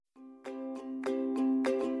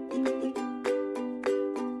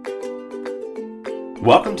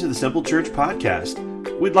Welcome to the Simple Church Podcast.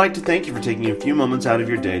 We'd like to thank you for taking a few moments out of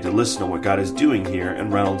your day to listen to what God is doing here in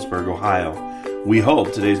Reynoldsburg, Ohio. We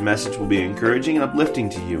hope today's message will be encouraging and uplifting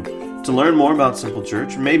to you. To learn more about Simple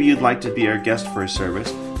Church, or maybe you'd like to be our guest for a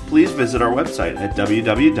service, please visit our website at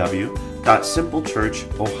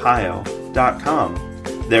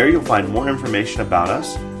www.simplechurchohio.com. There you'll find more information about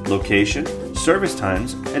us, location, service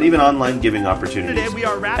times, and even online giving opportunities. Today we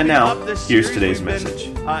are wrapping and now, up this here's series. today's We've been, message.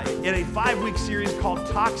 in a 5-week series called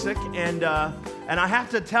Toxic, and I have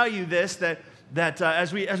to tell you this, that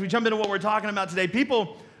as we jump into what we're talking about today,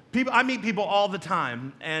 people, I meet people all the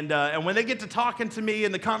time, and when they get to talking to me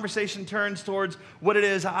and the conversation turns towards what it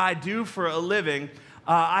is I do for a living,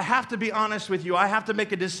 I have to be honest with you. I have to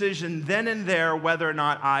make a decision then and there whether or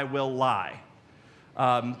not I will lie.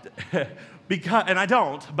 And I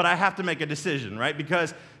don't, but I have to make a decision, right?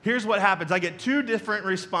 Because here's what happens. I get two different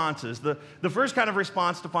responses. The first kind of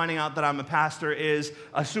response to finding out that I'm a pastor is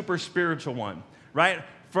a super spiritual one, right?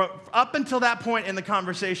 Up until that point in the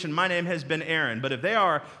conversation, my name has been Aaron. But if they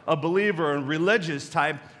are a believer and religious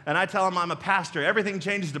type, and I tell them I'm a pastor, everything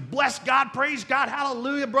changes to bless God, praise God,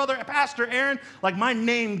 hallelujah, brother, Pastor Aaron. Like my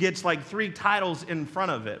name gets like 3 titles in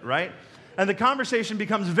front of it, right? And the conversation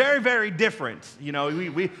becomes very, very different. You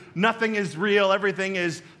know, nothing is real, everything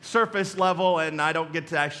is surface level, and I don't get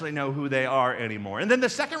to actually know who they are anymore. And then the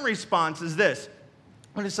second response is this.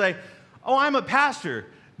 When they say, oh, I'm a pastor,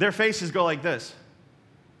 their faces go like this.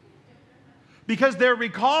 Because they're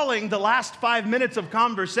recalling the last 5 minutes of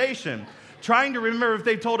conversation, trying to remember if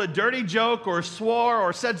they told a dirty joke or swore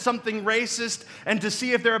or said something racist, and to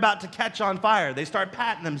see if they're about to catch on fire. They start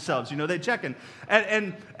patting themselves, they check in.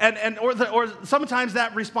 Or sometimes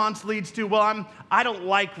that response leads to, well, I don't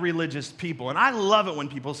like religious people. And I love it when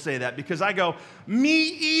people say that, because I go, me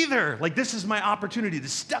either. Like, this is my opportunity to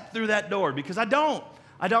step through that door, because I'm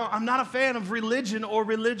not a fan of religion or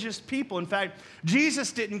religious people. In fact,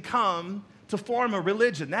 Jesus didn't come to form a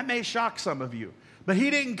religion. That may shock some of you. But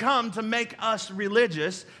he didn't come to make us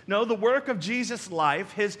religious. No, the work of Jesus'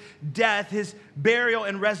 life, his death, his burial,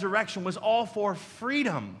 and resurrection was all for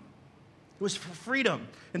freedom. It was for freedom.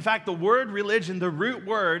 In fact, the word religion, the root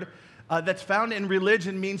word that's found in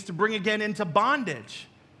religion, means to bring again into bondage.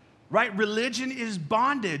 Right? Religion is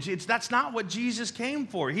bondage. That's not what Jesus came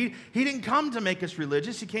for. He didn't come to make us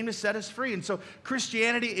religious. He came to set us free. And so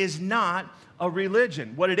Christianity is not a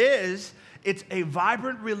religion. What it is, it's a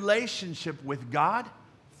vibrant relationship with God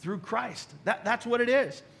through Christ. That's what it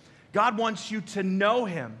is. God wants you to know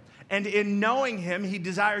him. And in knowing him, he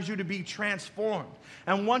desires you to be transformed.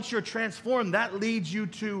 And once you're transformed, that leads you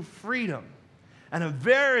to freedom and a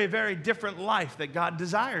very, very different life that God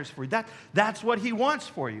desires for you. That's what he wants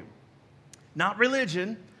for you. Not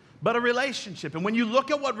religion, but a relationship. And when you look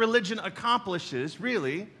at what religion accomplishes,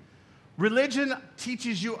 really, religion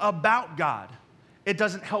teaches you about God. It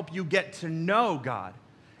doesn't help you get to know God.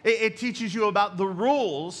 It teaches you about the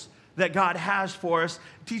rules that God has for us.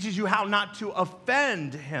 It teaches you how not to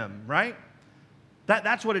offend him, right?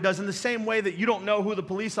 That's what it does. In the same way that you don't know who the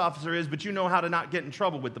police officer is, but you know how to not get in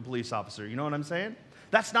trouble with the police officer. You know what I'm saying?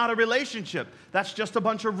 That's not a relationship. That's just a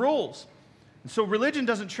bunch of rules. And so religion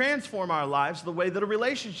doesn't transform our lives the way that a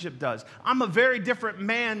relationship does. I'm a very different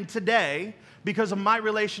man today because of my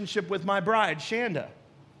relationship with my bride, Shanda.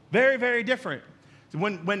 Very, very different.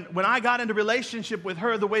 When I got into relationship with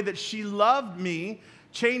her, the way that she loved me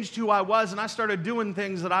changed who I was, and I started doing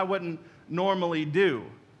things that I wouldn't normally do.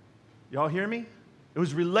 Y'all hear me? It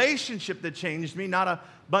was relationship that changed me, not a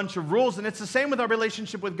bunch of rules. And it's the same with our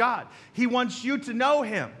relationship with God. He wants you to know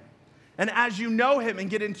him. And as you know him and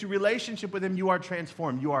get into relationship with him, you are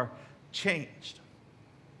transformed. You are changed.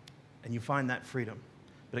 And you find that freedom.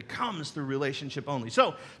 But it comes through relationship only.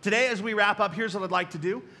 So today, as we wrap up, here's what I'd like to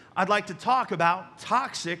do. I'd like to talk about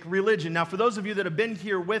toxic religion. Now, for those of you that have been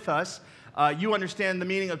here with us, you understand the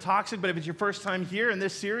meaning of toxic. But if it's your first time here in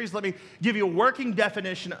this series, let me give you a working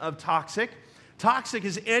definition of toxic. Toxic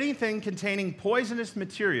is anything containing poisonous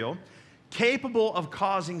material capable of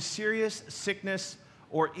causing serious sickness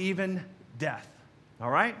or even death. All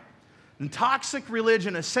right? And toxic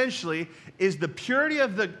religion essentially is the purity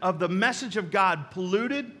of the message of God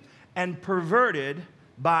polluted and perverted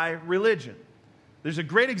by religion. There's a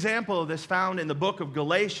great example of this found in the book of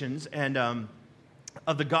Galatians, and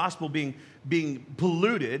of the gospel being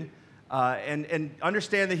polluted. And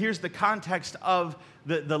understand that here's the context of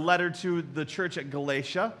the letter to the church at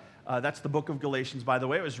Galatia. That's the book of Galatians, by the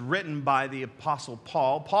way. It was written by the Apostle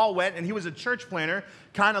Paul. Paul went, and he was a church planner,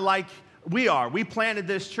 kind of like We planted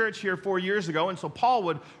this church here 4 years ago, and so Paul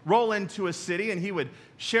would roll into a city and he would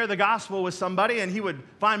share the gospel with somebody, and he would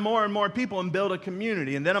find more and more people and build a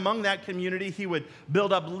community. And then among that community, he would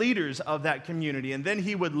build up leaders of that community. And then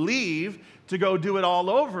he would leave to go do it all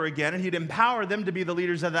over again, and he'd empower them to be the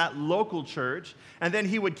leaders of that local church. And then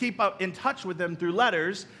he would keep up in touch with them through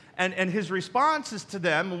letters, and his responses to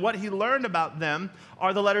them, and what he learned about them,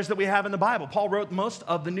 are the letters that we have in the Bible. Paul wrote most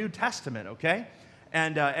of the New Testament, okay?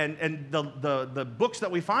 And the books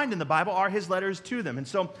that we find in the Bible are his letters to them. And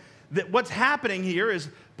so what's happening here is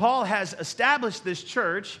Paul has established this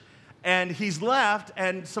church, and he's left,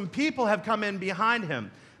 and some people have come in behind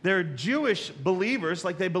him. They're Jewish believers,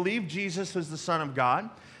 like they believe Jesus was the Son of God,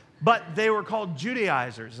 but they were called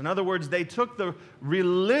Judaizers. In other words, they took the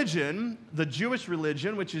religion, the Jewish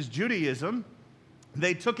religion, which is Judaism,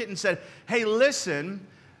 they took it and said, hey, listen,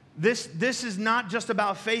 This is not just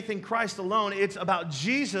about faith in Christ alone. It's about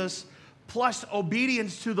Jesus plus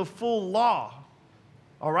obedience to the full law.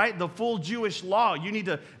 All right? The full Jewish law. You need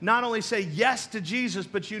to not only say yes to Jesus,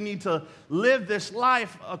 but you need to live this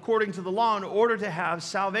life according to the law in order to have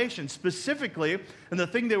salvation. Specifically, and the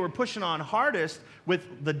thing they were pushing on hardest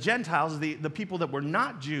with the Gentiles, the people that were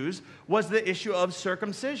not Jews, was the issue of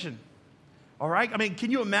circumcision. All right? I mean,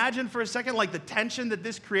 can you imagine for a second, like, the tension that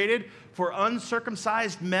this created for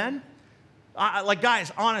uncircumcised men?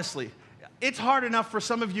 Guys, honestly, it's hard enough for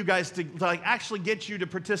some of you guys to actually get you to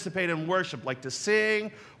participate in worship, like to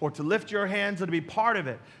sing or to lift your hands and to be part of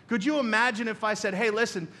it. Could you imagine if I said, hey,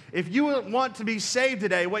 listen, if you want to be saved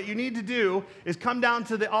today, what you need to do is come down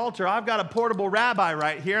to the altar. I've got a portable rabbi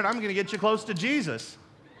right here, and I'm going to get you close to Jesus.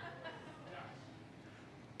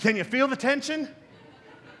 Can you feel the tension?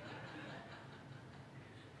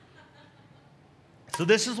 So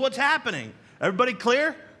this is what's happening. Everybody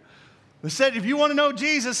clear? They said, if you want to know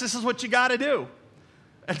Jesus, this is what you got to do.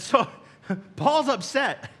 And so Paul's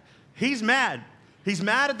upset. He's mad. He's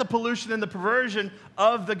mad at the pollution and the perversion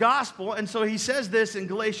of the gospel. And so he says this in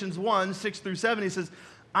Galatians 1, 6 through 7. He says,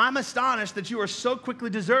 I'm astonished that you are so quickly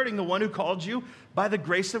deserting the one who called you by the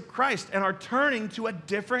grace of Christ and are turning to a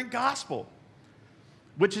different gospel,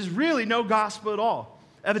 which is really no gospel at all.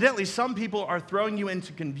 Evidently, some people are throwing you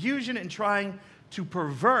into confusion and trying to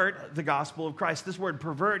pervert the gospel of Christ. This word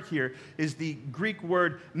pervert here is the Greek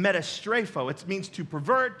word metastrepho. It means to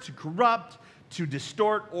pervert, to corrupt, to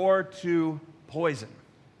distort, or to poison.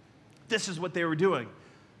 This is what they were doing.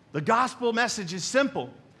 The gospel message is simple,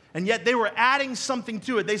 and yet they were adding something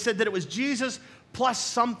to it. They said that it was Jesus plus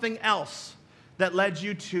something else that led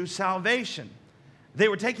you to salvation. They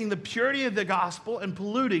were taking the purity of the gospel and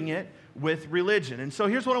polluting it with religion. And so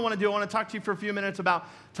here's what I want to do. I want to talk to you for a few minutes about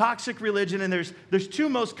toxic religion, and there's two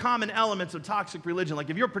most common elements of toxic religion. Like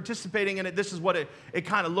if you're participating in it, this is what it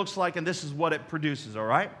kind of looks like, and this is what it produces, all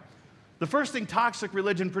right? The first thing toxic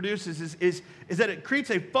religion produces is that it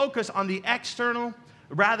creates a focus on the external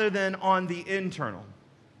rather than on the internal.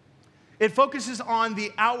 It focuses on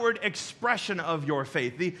the outward expression of your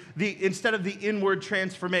faith, instead of the inward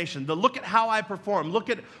transformation. The look at how I perform,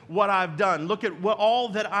 look at what I've done, look at all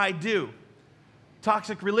that I do.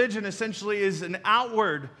 Toxic religion essentially is an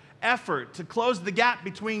outward effort to close the gap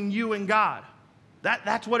between you and God.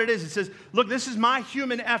 That's what it is. It says, look, this is my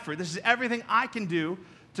human effort. This is everything I can do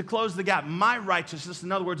to close the gap. My righteousness,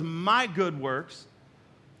 in other words, my good works.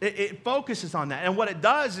 It focuses on that. And what it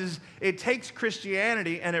does is it takes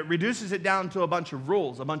Christianity and it reduces it down to a bunch of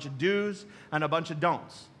rules, a bunch of do's and a bunch of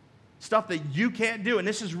don'ts. Stuff that you can't do. And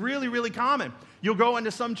this is really, really common. You'll go into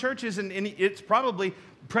some churches, and it's probably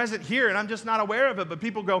present here, and I'm just not aware of it, but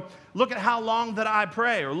people go, look at how long that I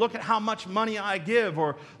pray, or look at how much money I give,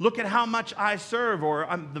 or look at how much I serve, or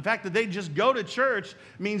the fact that they just go to church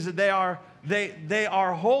means that they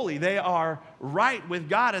are holy, they are right with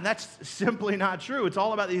God, and that's simply not true. It's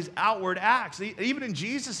all about these outward acts. Even in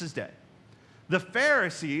Jesus' day, the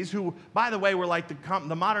Pharisees, who, by the way, were like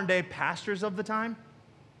the modern-day pastors of the time,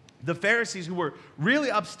 the Pharisees, who were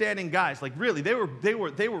really upstanding guys, like really, they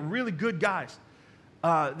were really good guys.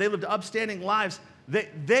 They lived upstanding lives.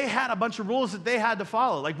 They had a bunch of rules that they had to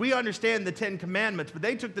follow. Like, we understand the 10 Commandments, but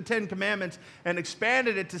they took the 10 Commandments and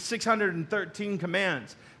expanded it to 613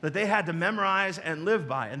 commands that they had to memorize and live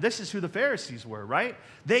by. And this is who the Pharisees were, right?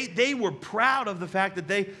 They were proud of the fact that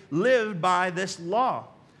they lived by this law.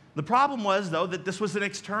 The problem was, though, that this was an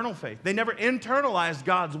external faith. They never internalized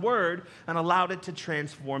God's word and allowed it to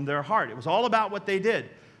transform their heart. It was all about what they did.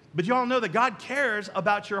 But you all know that God cares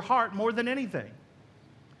about your heart more than anything.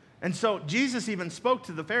 And so Jesus even spoke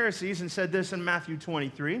to the Pharisees and said this in Matthew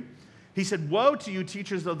 23. He said, woe to you,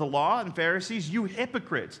 teachers of the law and Pharisees, you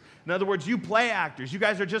hypocrites. In other words, you play actors. You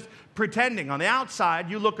guys are just pretending. On the outside,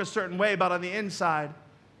 you look a certain way, but on the inside,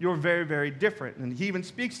 you're very, very different. And he even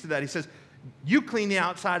speaks to that. He says, you clean the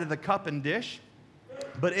outside of the cup and dish,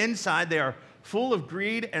 but inside they are full of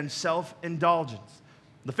greed and self-indulgence.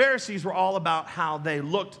 The Pharisees were all about how they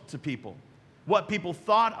looked to people, what people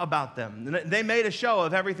thought about them. They made a show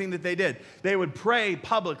of everything that they did. They would pray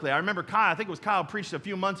publicly. I remember I think it was Kyle preached a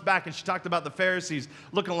few months back, and she talked about the Pharisees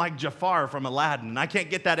looking like Jafar from Aladdin. And I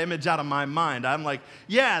can't get that image out of my mind. I'm like,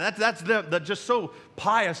 yeah, that's them. They're just so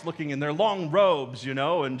pious looking in their long robes,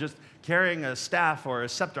 and just carrying a staff or a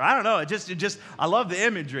scepter. I don't know. I love the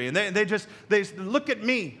imagery. And they look at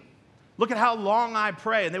me. Look at how long I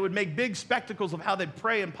pray. And they would make big spectacles of how they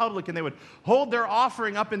pray in public, and they would hold their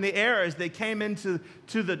offering up in the air as they came into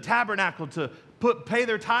the tabernacle to pay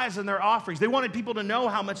their tithes and their offerings. They wanted people to know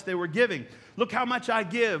how much they were giving. Look how much I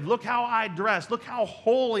give. Look how I dress. Look how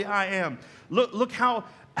holy I am. Look how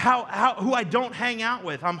who I don't hang out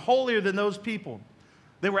with. I'm holier than those people.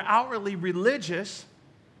 They were outwardly religious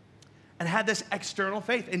and had this external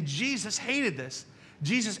faith. And Jesus hated this.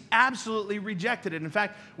 Jesus absolutely rejected it. In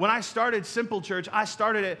fact, when I started Simple Church, I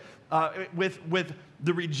started it with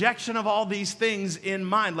the rejection of all these things in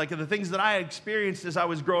mind, like the things that I experienced as I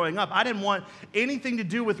was growing up. I didn't want anything to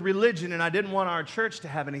do with religion, and I didn't want our church to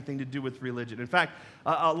have anything to do with religion. In fact,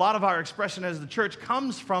 a lot of our expression as the church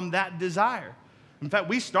comes from that desire. In fact,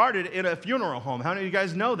 we started in a funeral home. How many of you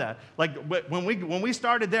guys know that? Like, when we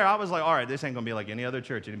started there, I was like, all right, this ain't going to be like any other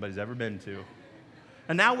church anybody's ever been to.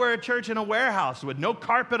 And now we're a church in a warehouse with no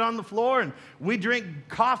carpet on the floor, and we drink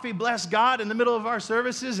coffee, bless God, in the middle of our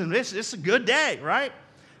services, and it's a good day, right?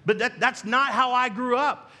 But that's not how I grew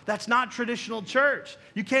up. That's not traditional church.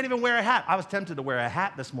 You can't even wear a hat. I was tempted to wear a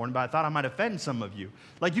hat this morning, but I thought I might offend some of you.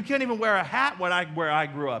 Like, you can't even wear a hat where I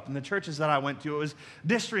grew up. In the churches that I went to, it was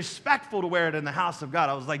disrespectful to wear it in the house of God.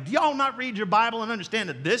 I was like, do y'all not read your Bible and understand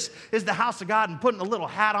that this is the house of God, and putting a little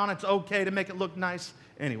hat on it's okay to make it look nice?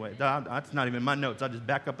 Anyway, that's not even in my notes. I'll just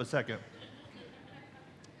back up a second.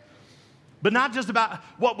 But not just about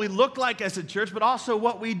what we look like as a church, but also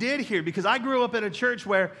what we did here. Because I grew up in a church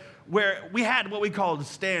where we had what we called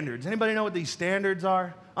standards. Anybody know what these standards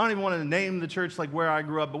are? I don't even want to name the church like where I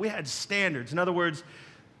grew up, but we had standards. In other words,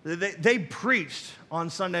 they preached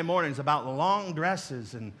on Sunday mornings about long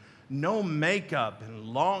dresses and no makeup and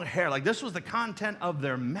long hair. Like, this was the content of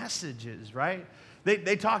their messages, right?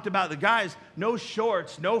 They talked about the guys, no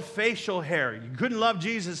shorts, no facial hair. You couldn't love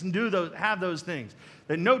Jesus and have those things.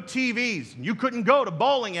 That no TVs. You couldn't go to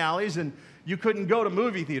bowling alleys, and you couldn't go to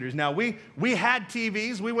movie theaters. Now, we had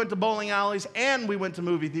TVs. We went to bowling alleys, and we went to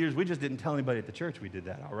movie theaters. We just didn't tell anybody at the church we did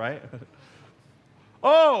that, all right?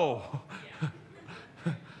 Oh!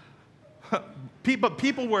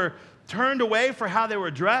 People were turned away for how they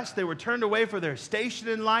were dressed. They were turned away for their station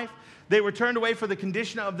in life. They were turned away for the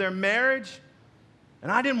condition of their marriage.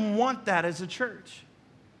 And I didn't want that as a church.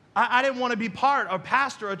 I didn't want to be part or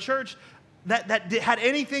pastor a church that had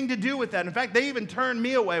anything to do with that. In fact, they even turned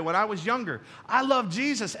me away when I was younger. I loved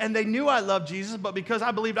Jesus, and they knew I loved Jesus, but because I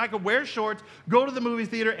believed I could wear shorts, go to the movie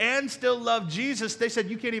theater, and still love Jesus, they said,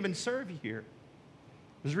 you can't even serve here.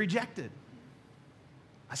 It was rejected.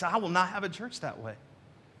 I said, I will not have a church that way.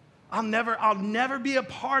 I'll never be a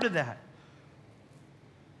part of that.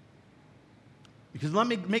 Because let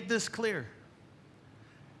me make this clear.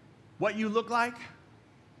 What you look like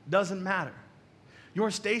doesn't matter. Your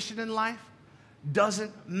station in life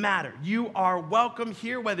doesn't matter. You are welcome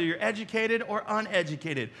here, whether you're educated or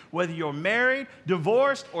uneducated. Whether you're married,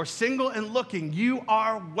 divorced, or single and looking, you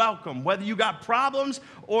are welcome. Whether you got problems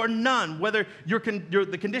or none, whether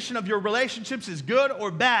the condition of your relationships is good or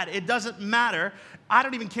bad, it doesn't matter. I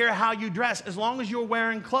don't even care how you dress. As long as you're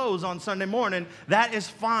wearing clothes on Sunday morning, that is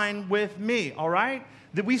fine with me, all right?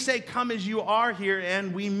 That we say, come as you are here,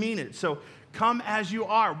 and we mean it. So come as you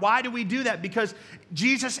are. Why do we do that? Because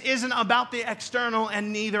Jesus isn't about the external,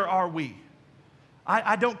 and neither are we.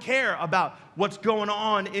 I don't care about what's going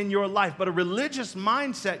on in your life, but a religious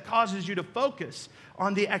mindset causes you to focus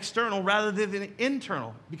on the external rather than the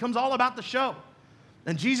internal. It becomes all about the show.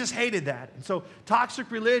 And Jesus hated that. And so toxic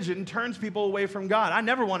religion turns people away from God. I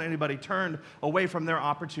never want anybody turned away from their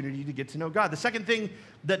opportunity to get to know God. The second thing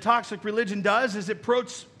that toxic religion does is it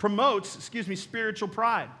promotes spiritual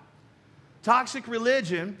pride. Toxic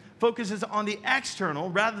religion focuses on the external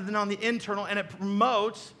rather than on the internal, and it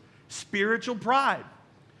promotes spiritual pride.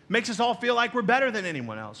 Makes us all feel like we're better than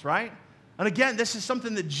anyone else, right? And again, this is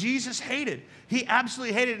something that Jesus hated. He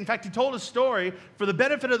absolutely hated it. In fact, he told a story for the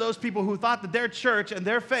benefit of those people who thought that their church and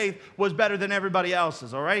their faith was better than everybody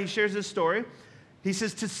else's, all right? He shares this story. He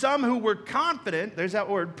says, to some who were confident, there's that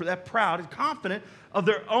word, that proud, confident of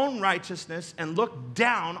their own righteousness and look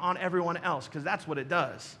down on everyone else, because that's what it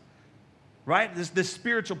does, right? This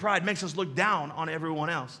spiritual pride makes us look down on everyone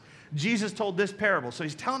else. Jesus told this parable, so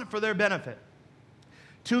he's telling it for their benefit.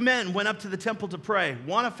 2 men went up to the temple to pray.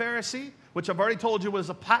 One a Pharisee, which I've already told you was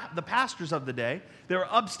the pastors of the day. They were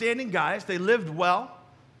upstanding guys. They lived well.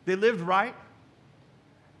 They lived right.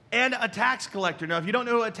 And a tax collector. Now, if you don't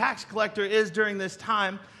know who a tax collector is during this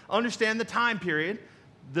time, understand the time period.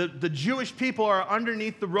 The Jewish people are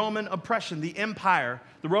underneath the Roman oppression, the empire.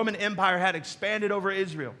 The Roman Empire had expanded over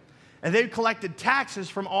Israel. And they collected taxes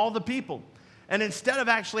from all the people. And instead of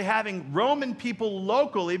actually having Roman people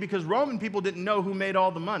locally, because Roman people didn't know who made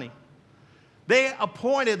all the money, they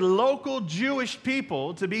appointed local Jewish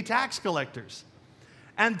people to be tax collectors.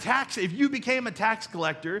 And if you became a tax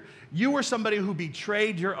collector, you were somebody who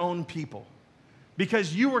betrayed your own people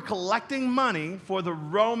because you were collecting money for the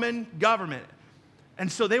Roman government.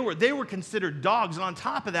 And so they were considered dogs. And on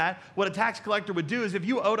top of that, what a tax collector would do is if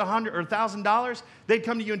you owed $100 or $1,000, they'd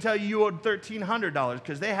come to you and tell you owed $1,300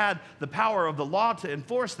 because they had the power of the law to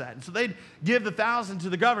enforce that. And so they'd give the $1,000 to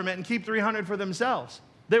the government and keep $300 for themselves.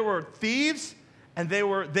 They were thieves and they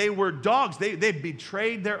were dogs. They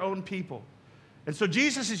betrayed their own people. And so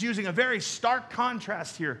Jesus is using a very stark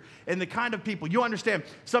contrast here in the kind of people. You understand,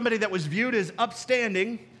 somebody that was viewed as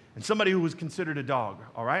upstanding and somebody who was considered a dog,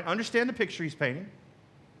 all right? Understand the picture he's painting.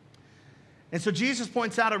 And so Jesus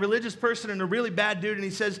points out a religious person and a really bad dude, and he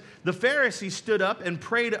says, the Pharisee stood up and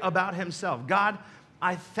prayed about himself. God,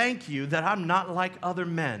 I thank you that I'm not like other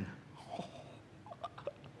men.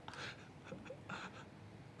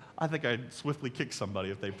 I think I'd swiftly kick somebody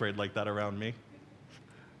if they prayed like that around me.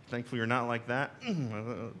 Thankfully, you're not like that.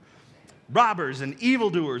 Robbers and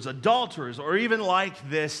evildoers, adulterers, or even like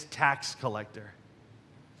this tax collector.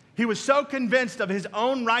 He was so convinced of his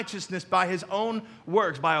own righteousness by his own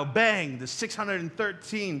works, by obeying the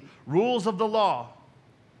 613 rules of the law,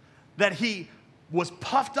 that he was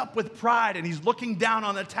puffed up with pride, and he's looking down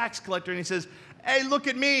on the tax collector, and he says, hey, look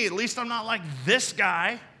at me. At least I'm not like this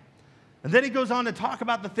guy. And then he goes on to talk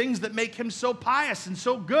about the things that make him so pious and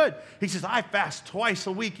so good. He says, I fast twice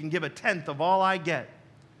a week and give 1/10 of all I get.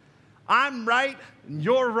 I'm right and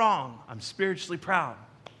you're wrong. I'm spiritually proud.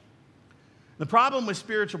 The problem with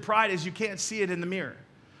spiritual pride is you can't see it in the mirror.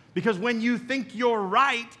 Because when you think you're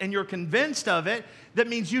right and you're convinced of it, that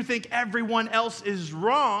means you think everyone else is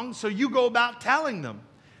wrong, so you go about telling them.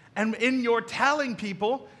 And in your telling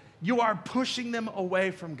people, you are pushing them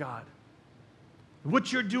away from God.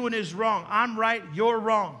 What you're doing is wrong. I'm right, you're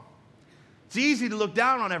wrong. It's easy to look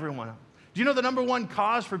down on everyone. Do you know the number one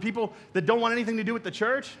cause for people that don't want anything to do with the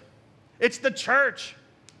church? It's the church.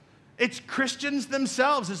 It's Christians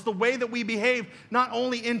themselves. It's the way that we behave, not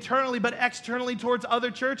only internally, but externally towards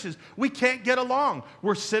other churches. We can't get along.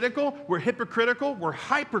 We're cynical, we're hypocritical, we're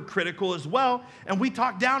hypercritical as well, and we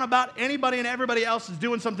talk down about anybody and everybody else is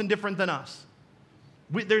doing something different than us.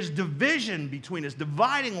 There's division between us,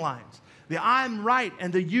 dividing lines. The I'm right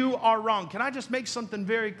and the you are wrong. Can I just make something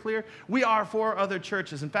very clear? We are for other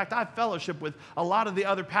churches. In fact, I fellowship with a lot of the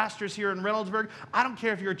other pastors here in Reynoldsburg. I don't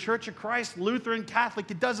care if you're a Church of Christ, Lutheran, Catholic,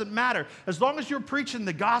 it doesn't matter. As long as you're preaching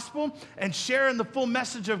the gospel and sharing the full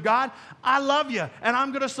message of God, I love you and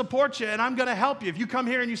I'm going to support you and I'm going to help you. If you come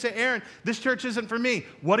here and you say, Aaron, this church isn't for me,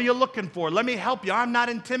 what are you looking for? Let me help you. I'm not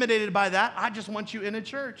intimidated by that. I just want you in a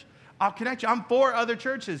church. I'll connect you. I'm for other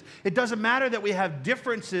churches. It doesn't matter that we have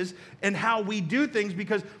differences in how we do things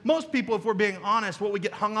because most people, if we're being honest, what we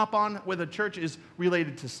get hung up on with a church is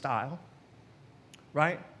related to style,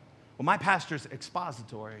 right? Well, my pastor's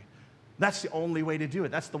expository. That's the only way to do it.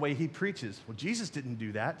 That's the way he preaches. Well, Jesus didn't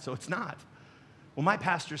do that, so it's not. Well, my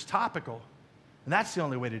pastor's topical, and that's the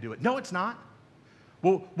only way to do it. No, it's not.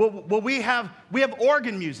 Well, we have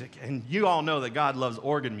organ music, and you all know that God loves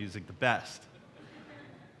organ music the best.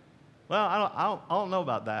 Well, I don't know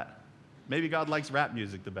about that. Maybe God likes rap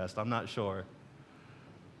music the best. I'm not sure.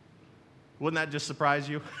 Wouldn't that just surprise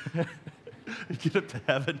you? You get up to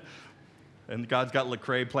heaven, and God's got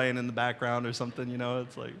Lecrae playing in the background or something, you know?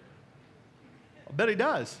 It's like, I bet he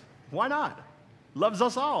does. Why not? Loves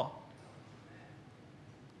us all.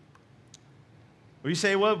 Or you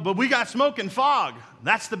say, well, but we got smoke and fog.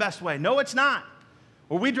 That's the best way. No, it's not.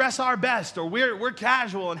 Or we dress our best, or we're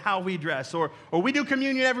casual in how we dress, or we do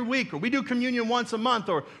communion every week, or we do communion once a month,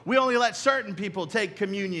 or we only let certain people take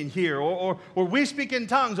communion here, or we speak in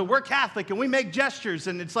tongues, or we're Catholic, and we make gestures,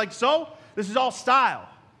 and it's like, so? This is all style.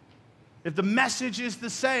 If the message is the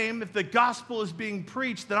same, if the gospel is being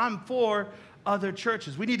preached that I'm for, other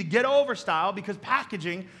churches. We need to get over style because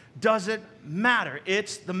packaging doesn't matter.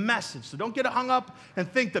 It's the message. So don't get hung up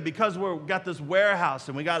and think that because we've got this warehouse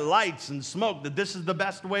and we got lights and smoke that this is the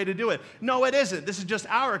best way to do it. No, it isn't. This is just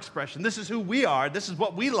our expression. This is who we are. This is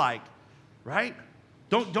what we like, right?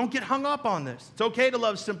 Don't get hung up on this. It's okay to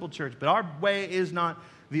love simple church, but our way is not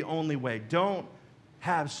the only way. Don't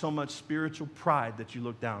have so much spiritual pride that you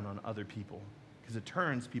look down on other people because it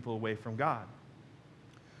turns people away from God.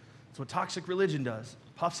 That's what toxic religion does.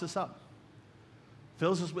 It puffs us up,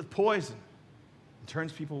 fills us with poison, and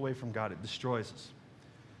turns people away from God. It destroys us.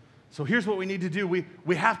 So here's what we need to do.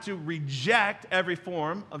 We have to reject every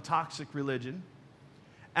form of toxic religion,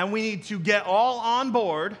 and we need to get all on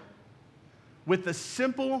board with the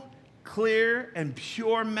simple, clear, and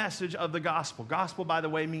pure message of the gospel. Gospel, by the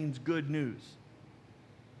way, means good news.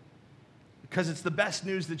 Because it's the best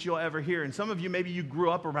news that you'll ever hear. And some of you, maybe you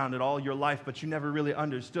grew up around it all your life, but you never really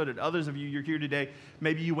understood it. Others of you, you're here today,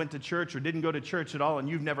 maybe you went to church or didn't go to church at all and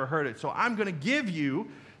you've never heard it. So I'm going to give you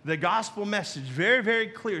the gospel message very, very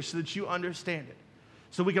clear so that you understand it.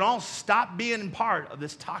 So we can all stop being part of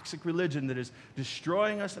this toxic religion that is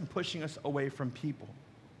destroying us and pushing us away from people.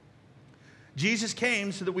 Jesus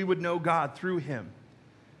came so that we would know God through him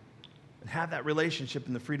and have that relationship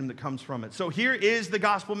and the freedom that comes from it. So here is the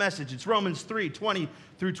gospel message. It's Romans 3:20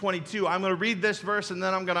 through 22. I'm going to read this verse and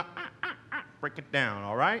then I'm going to break it down,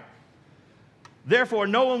 all right? Therefore,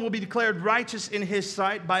 no one will be declared righteous in his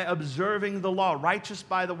sight by observing the law. Righteous,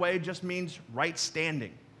 by the way, just means right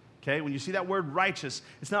standing. Okay, when you see that word righteous,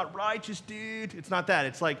 it's not righteous, dude. It's not that.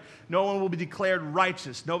 It's like no one will be declared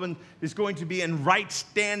righteous. No one is going to be in right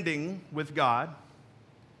standing with God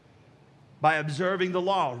by observing the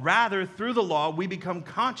law. Rather, through the law, we become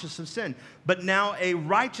conscious of sin. But now a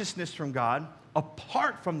righteousness from God,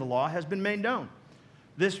 apart from the law, has been made known.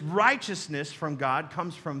 This righteousness from God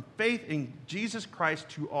comes from faith in Jesus Christ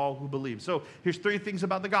to all who believe. So here's three things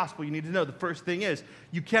about the gospel you need to know. The first thing is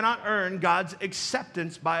you cannot earn God's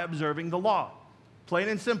acceptance by observing the law. Plain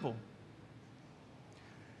and simple.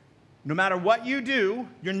 No matter what you do,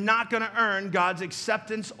 you're not going to earn God's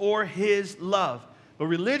acceptance or his love. But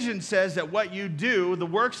religion says that what you do, the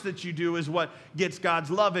works that you do, is what gets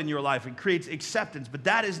God's love in your life. It creates acceptance. But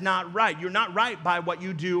that is not right. You're not right by what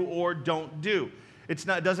you do or don't do. It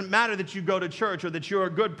doesn't matter that you go to church or that you're a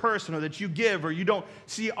good person or that you give or you don't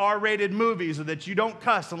see R-rated movies or that you don't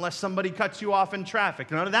cuss unless somebody cuts you off in traffic.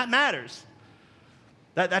 None of that matters.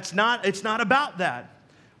 It's not about that.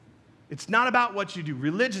 It's not about what you do.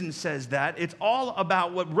 Religion says that. It's all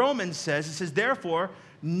about what Romans says. It says, therefore,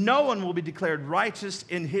 no one will be declared righteous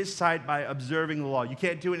in his sight by observing the law. You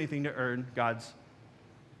can't do anything to earn God's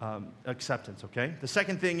acceptance, okay? The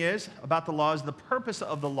second thing is about the law is the purpose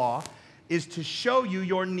of the law is to show you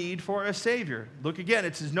your need for a Savior. Look again,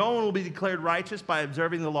 it says, no one will be declared righteous by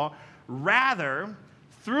observing the law. Rather,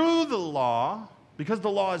 through the law, because the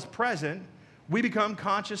law is present, we become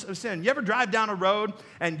conscious of sin. You ever drive down a road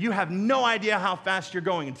and you have no idea how fast you're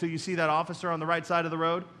going until you see that officer on the right side of the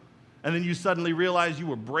road? And then you suddenly realize you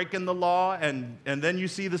were breaking the law, and then you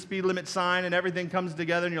see the speed limit sign and everything comes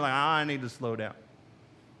together and you're like, I need to slow down.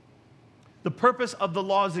 The purpose of the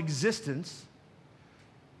law's existence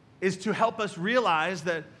is to help us realize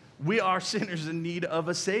that we are sinners in need of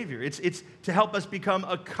a Savior. It's to help us become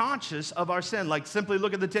conscious of our sin. Like simply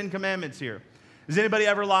look at the 10 Commandments here. Has anybody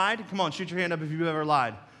ever lied? Come on, shoot your hand up if you've ever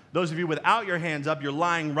lied. Those of you without your hands up, you're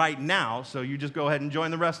lying right now, so you just go ahead and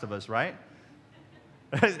join the rest of us, right?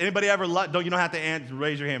 Anybody ever, you don't have to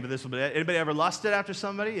raise your hand for this one, but anybody ever lusted after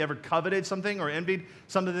somebody? Ever coveted something or envied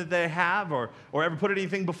something that they have or ever put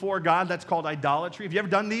anything before God? That's called idolatry. Have you ever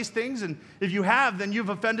done these things? And if you have, then you've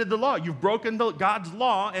offended the law. You've broken God's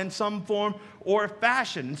law in some form or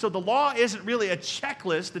fashion. And so the law isn't really a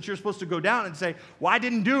checklist that you're supposed to go down and say, well, I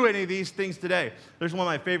didn't do any of these things today. There's one of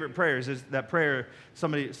my favorite prayers is that prayer,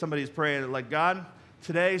 somebody's praying like, God,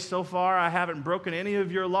 today so far I haven't broken any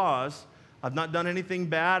of your laws. I've not done anything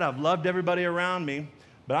bad. I've loved everybody around me.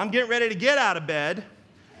 But I'm getting ready to get out of bed,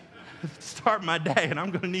 start my day, and I'm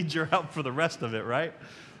going to need your help for the rest of it, right?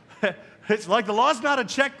 It's like the law's not a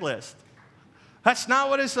checklist. That's not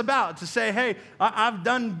what it's about, to say, hey, I've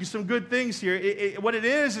done some good things here. What it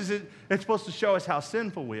is it's supposed to show us how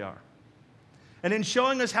sinful we are. And in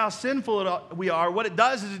showing us how sinful we are, what it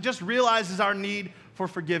does is it just realizes our need for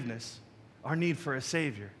forgiveness, our need for a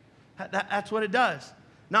Savior. That's what it does.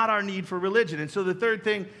 Not our need for religion. And so the third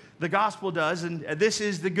thing the gospel does, and this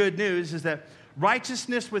is the good news, is that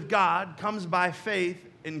righteousness with God comes by faith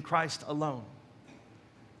in Christ alone.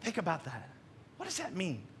 Think about that. What does that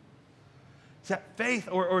mean? Is that faith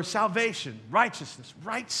or salvation, righteousness,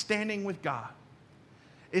 right standing with God?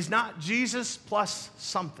 is not Jesus plus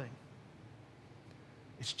something.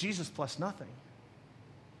 It's Jesus plus nothing.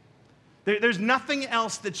 There's nothing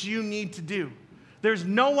else that you need to do. There's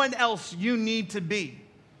no one else you need to be.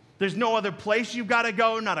 There's no other place you've got to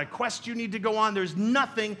go, not a quest you need to go on. There's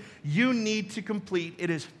nothing you need to complete.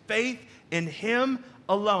 It is faith in Him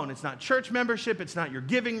alone. It's not church membership. It's not your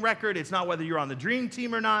giving record. It's not whether you're on the dream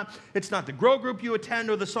team or not. It's not the grow group you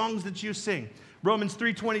attend or the songs that you sing. Romans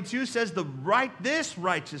 3:22 says this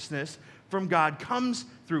righteousness from God comes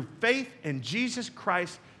through faith in Jesus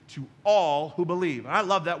Christ to all who believe. And I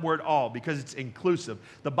love that word all because it's inclusive.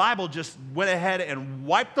 The Bible just went ahead and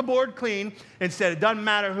wiped the board clean and said it doesn't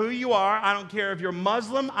matter who you are. I don't care if you're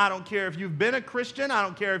Muslim. I don't care if you've been a Christian. I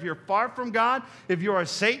don't care if you're far from God. If you're a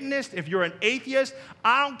Satanist, if you're an atheist,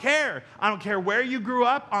 I don't care. I don't care where you grew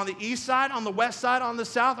up, on the east side, on the west side, on the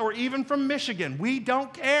south, or even from Michigan. We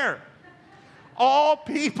don't care. All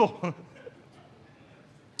people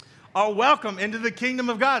are welcome into the kingdom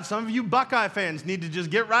of God. Some of you Buckeye fans need to just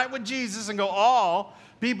get right with Jesus and go, all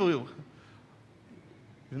people,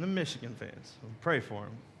 even the Michigan fans, we'll pray for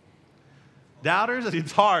them. Doubters,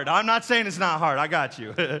 it's hard. I'm not saying it's not hard. I got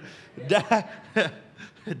you.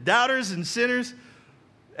 Doubters and sinners,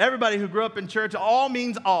 everybody who grew up in church, all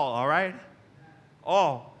means all right?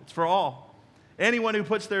 All. It's for all. Anyone who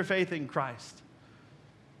puts their faith in Christ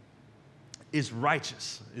is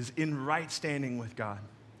righteous, is in right standing with God.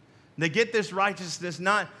 They get this righteousness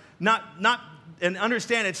and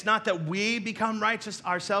understand it's not that we become righteous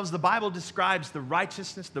ourselves. The Bible describes the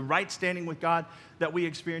righteousness, the right standing with God that we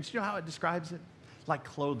experience. You know how it describes it? Like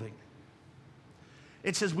clothing.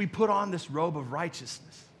 It says we put on this robe of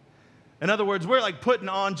righteousness. In other words, we're like putting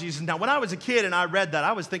on Jesus. Now, when I was a kid and I read that,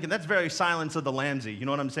 I was thinking that's very Silence of the Lambsy. You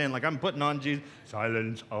know what I'm saying? Like I'm putting on Jesus.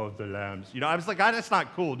 Silence of the Lambs. You know, I was like, that's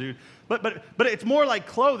not cool, dude. But it's more like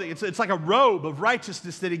clothing. It's like a robe of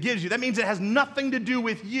righteousness that He gives you. That means it has nothing to do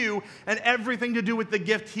with you and everything to do with the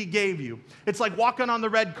gift He gave you. It's like walking on the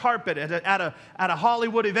red carpet at a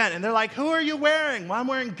Hollywood event, and they're like, who are you wearing? Well, I'm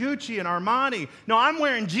wearing Gucci and Armani. No, I'm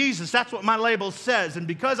wearing Jesus. That's what my label says. And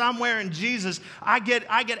because I'm wearing Jesus, I get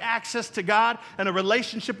access to God and a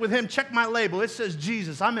relationship with Him. Check my label. It says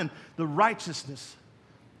Jesus. I'm in the righteousness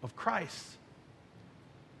of Christ.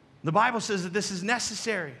 The Bible says that this is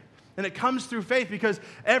necessary. And it comes through faith because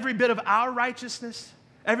every bit of our righteousness,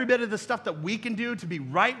 every bit of the stuff that we can do to be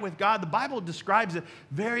right with God, the Bible describes it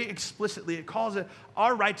very explicitly. It calls it,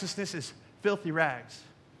 our righteousness is filthy rags.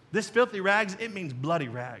 This filthy rags, it means bloody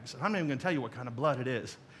rags. I'm not even going to tell you what kind of blood it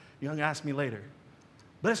is. You're going to ask me later.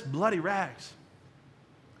 But it's bloody rags.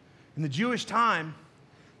 In the Jewish time,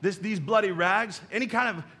 these bloody rags, any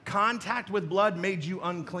kind of contact with blood made you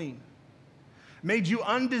unclean, made you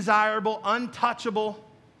undesirable, untouchable.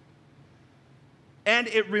 And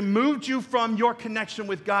it removed you from your connection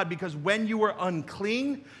with God because when you were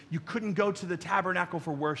unclean, you couldn't go to the tabernacle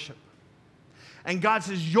for worship. And God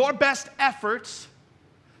says, your best efforts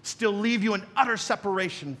still leave you in utter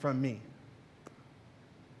separation from me.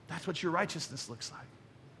 That's what your righteousness looks like.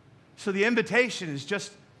 So the invitation is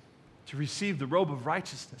just to receive the robe of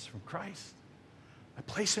righteousness from Christ. By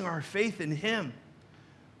placing our faith in Him,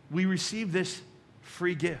 we receive this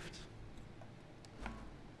free gift.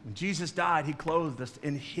 When Jesus died, He clothed us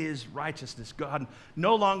in His righteousness. God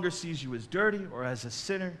no longer sees you as dirty or as a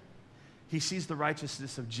sinner. He sees the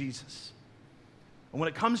righteousness of Jesus. And when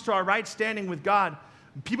it comes to our right standing with God,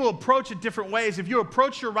 people approach it different ways. If you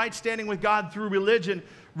approach your right standing with God through religion,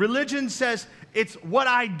 religion says it's what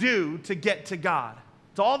I do to get to God.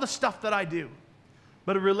 It's all the stuff that I do.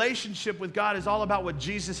 But a relationship with God is all about what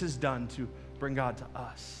Jesus has done to bring God to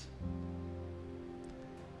us.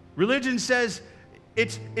 Religion says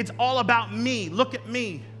it's all about me. Look at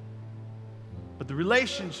me. But the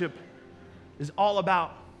relationship is all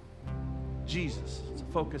about Jesus. It's a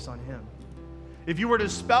focus on Him. If you were to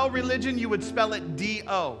spell religion, you would spell it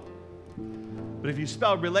D-O. But if you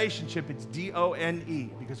spell relationship, it's D-O-N-E.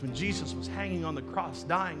 Because when Jesus was hanging on the cross,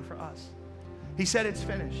 dying for us, He said it's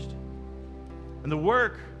finished. And the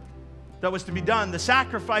work that was to be done, the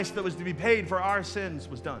sacrifice that was to be paid for our sins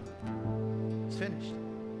was done. It's finished.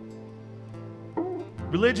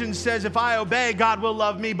 Religion says if I obey, God will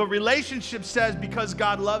love me. But relationship says because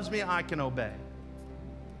God loves me, I can obey.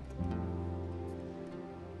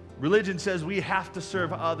 Religion says we have to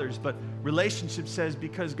serve others. But relationship says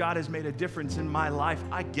because God has made a difference in my life,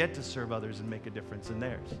 I get to serve others and make a difference in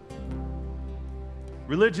theirs.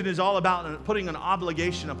 Religion is all about putting an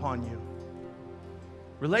obligation upon you.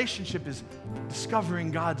 Relationship is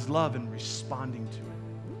discovering God's love and responding to it.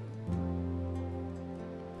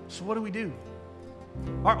 So what do we do?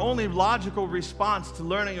 Our only logical response to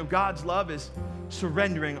learning of God's love is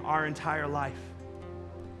surrendering our entire life.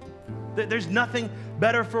 There's nothing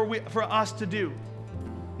better for us to do.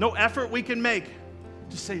 No effort we can make.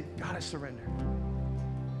 Just say, God, I surrender.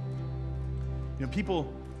 You know,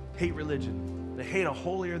 people hate religion. They hate a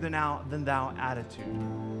holier than thou attitude.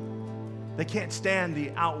 They can't stand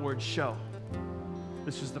the outward show.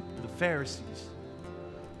 This is the Pharisees.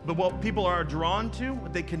 But what people are drawn to,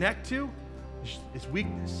 what they connect to, is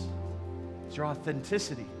weakness. It's your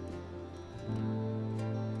authenticity.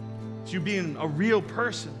 It's you being a real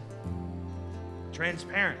person,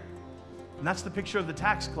 transparent. And that's the picture of the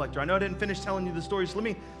tax collector. I know I didn't finish telling you the story, so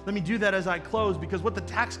let me do that as I close, because what the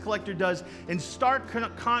tax collector does, in stark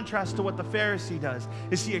contrast to what the Pharisee does,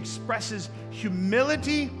 is he expresses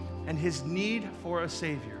humility and his need for a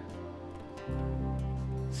Savior.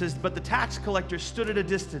 It says, but the tax collector stood at a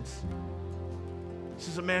distance. This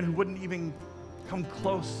is a man who wouldn't even come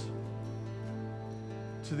close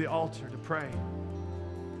to the altar to pray.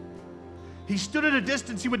 He stood at a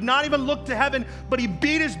distance. He would not even look to heaven, but he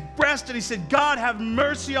beat his breast and he said, God, have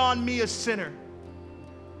mercy on me, a sinner.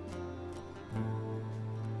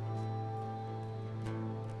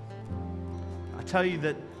 I tell you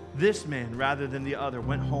that this man, rather than the other,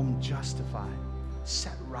 went home justified,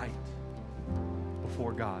 set right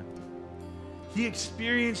before God. He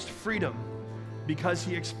experienced freedom because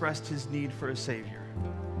he expressed his need for a Savior.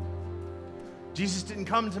 Jesus didn't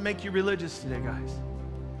come to make you religious today, guys.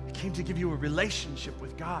 He came to give you a relationship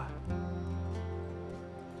with God.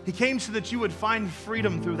 He came so that you would find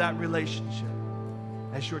freedom through that relationship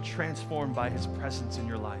as you're transformed by his presence in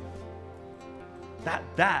your life.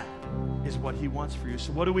 That is what he wants for you.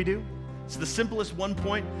 So what do? It's the simplest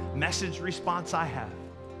one-point message response I have.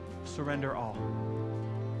 Surrender all.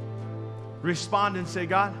 Respond and say,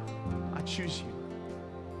 God, I choose you.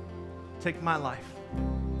 Take my life.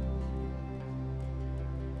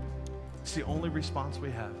 It's the only response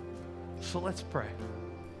we have. So let's pray.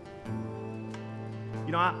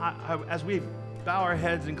 You know, I as we bow our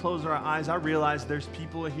heads and close our eyes, I realize there's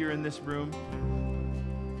people here in this room.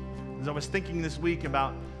 As I was thinking this week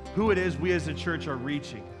about who it is we as a church are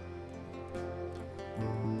reaching.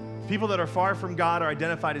 People that are far from God are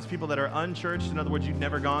identified as people that are unchurched. In other words, you've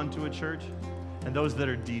never gone to a church. And those that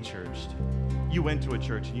are de-churched. You went to a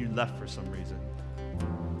church and you left for some reason.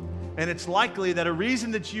 And it's likely that a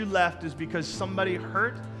reason that you left is because somebody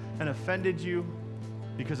hurt and offended you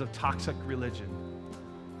because of toxic religion.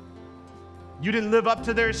 You didn't live up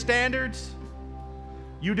to their standards.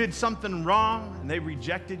 You did something wrong and they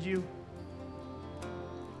rejected you.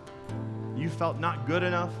 You felt not good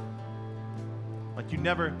enough. Like you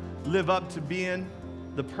never live up to being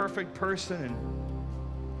the perfect person and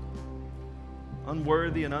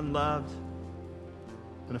unworthy and unloved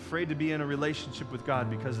and afraid to be in a relationship with God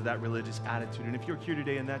because of that religious attitude. And if you're here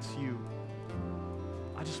today and that's you,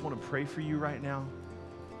 I just want to pray for you right now.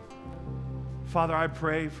 Father, I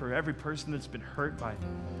pray for every person that's been hurt by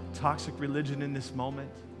toxic religion in this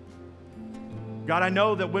moment. God, I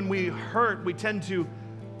know that when we hurt, we tend to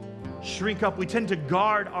shrink up. We tend to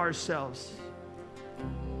guard ourselves.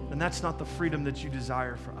 And that's not the freedom that you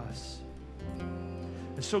desire for us.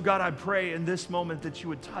 And so, God, I pray in this moment that you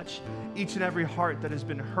would touch each and every heart that has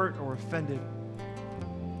been hurt or offended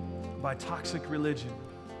by toxic religion.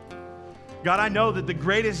 God, I know that the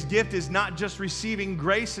greatest gift is not just receiving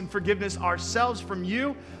grace and forgiveness ourselves from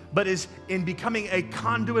you, but is in becoming a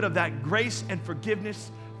conduit of that grace and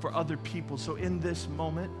forgiveness for other people. So in this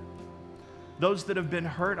moment, those that have been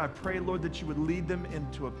hurt, I pray, Lord, that you would lead them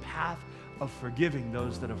into a path of forgiving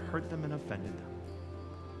those that have hurt them and offended them.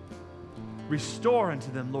 Restore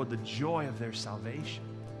unto them, Lord, the joy of their salvation.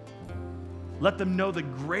 Let them know the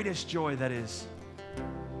greatest joy that is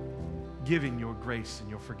giving your grace and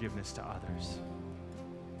your forgiveness to others.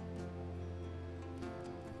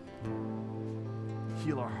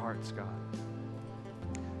 Heal our hearts, God.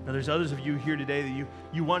 Now, there's others of you here today that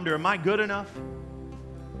you wonder, am I good enough?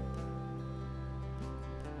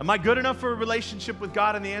 Am I good enough for a relationship with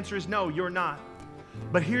God? And the answer is no, you're not.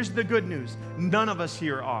 But here's the good news. None of us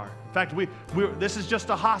here are. In fact, this is just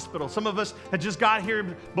a hospital. Some of us had just got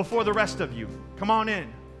here before the rest of you. Come on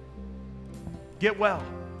in. Get well.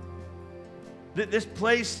 This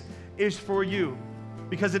place is for you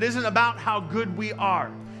because it isn't about how good we are.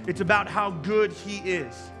 It's about how good He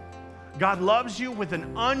is. God loves you with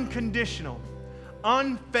an unconditional,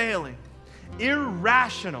 unfailing,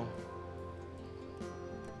 irrational,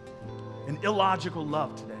 and illogical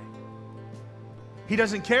love today. He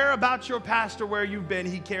doesn't care about your past or where you've been.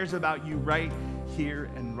 He cares about you right here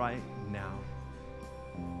and right now.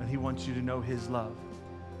 And He wants you to know His love.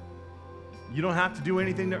 You don't have to do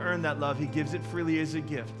anything to earn that love. He gives it freely as a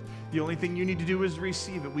gift. The only thing you need to do is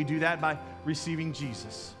receive it. We do that by receiving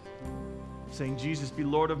Jesus, saying, Jesus, be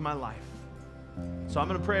Lord of my life. So I'm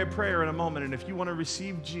going to pray a prayer in a moment, and if you want to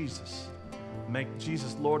receive Jesus, make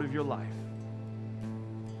Jesus Lord of your life,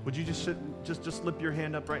 would you just slip your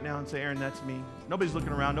hand up right now and say, Aaron, that's me. Nobody's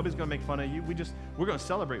looking around. Nobody's going to make fun of you. We're going to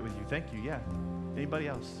celebrate with you. Thank you. Yeah. Anybody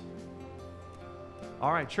else?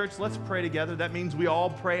 All right, church, let's pray together. That means we all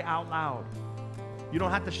pray out loud. You don't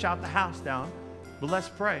have to shout the house down, but let's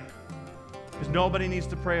pray, because nobody needs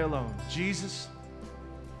to pray alone. Jesus,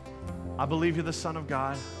 I believe you're the Son of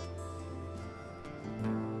God.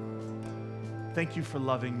 Thank you for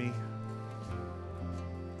loving me.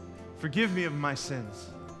 Forgive me of my sins.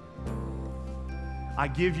 I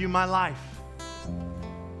give you my life.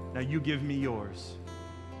 Now you give me yours.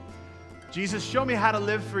 Jesus, show me how to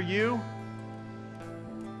live for you,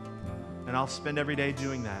 and I'll spend every day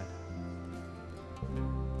doing that.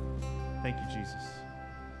 Thank you, Jesus.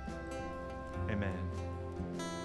 Amen.